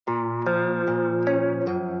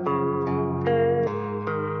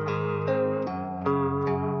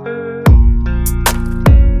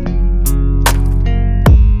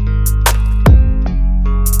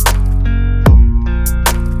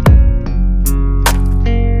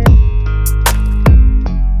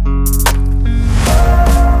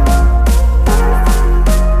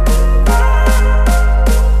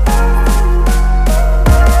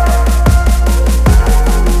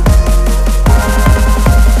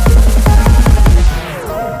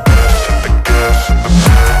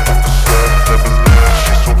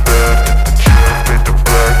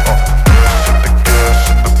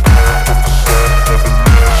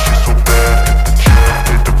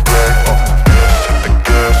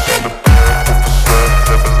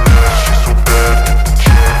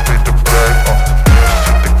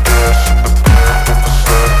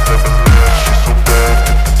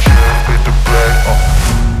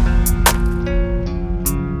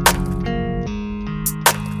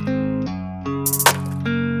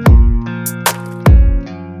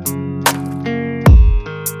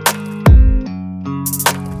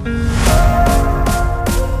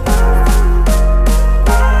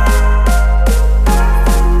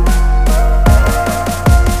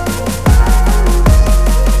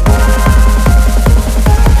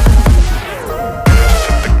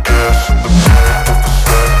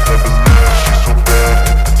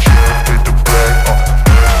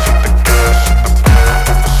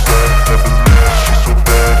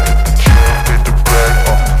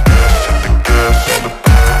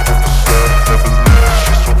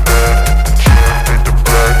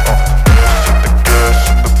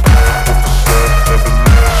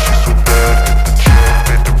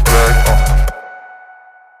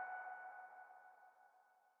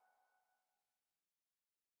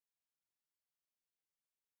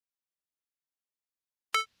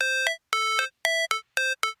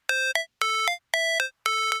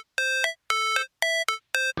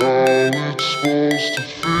Never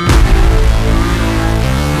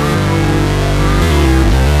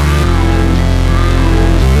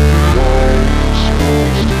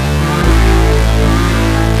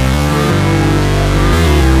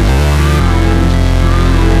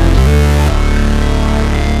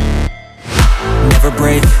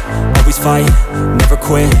break, always fight, never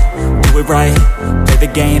quit, do it right, play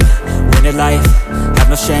the game, win it life, have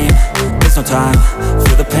no shame, there's no time,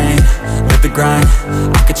 feel the pain, live the grind,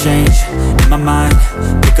 I could change, in my mind,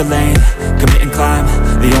 pick a lane, commit and climb,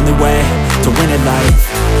 the only way to win it life,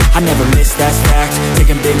 I never miss, that's fact,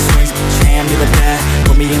 taking big swings, hand me the bat,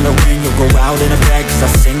 put me in the ring, you'll go out in a bag, cause I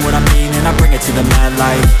sing what I mean and I bring it to the mad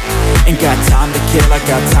light, ain't got time to kill, I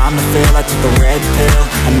got time to feel, I took the red pill,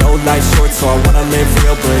 I know life's short so I wanna live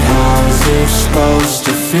real, but how's it supposed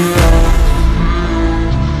to feel?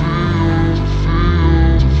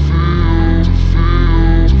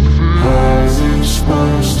 How's it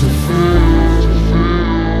supposed to feel?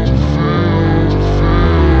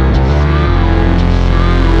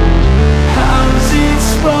 How's it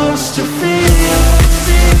supposed to feel?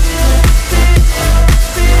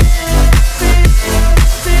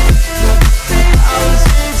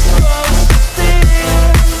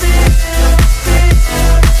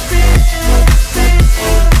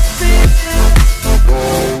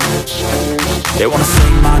 They wanna say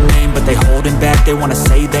my name, but they holding back. They wanna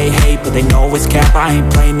say they hate, but they know it's cap. I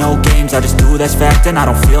ain't play no games, I just do that's fact. And I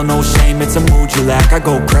don't feel no shame, it's a mood you lack. I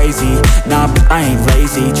go crazy, nah, but I ain't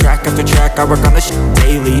lazy. Track after track, I work on this shit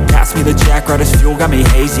daily. Pass me the jack, right as fuel, got me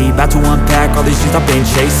hazy. About to unpack all these shit I've been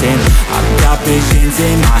chasing. I've got visions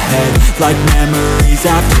in my head, like memories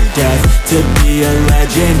after death. To be a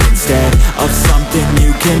legend instead of something you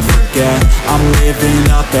can forget. I'm living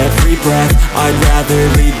up every breath, I'd rather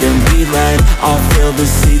lead than be led. I'll fill the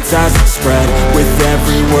seats as I spread with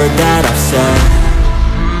every word that I've said.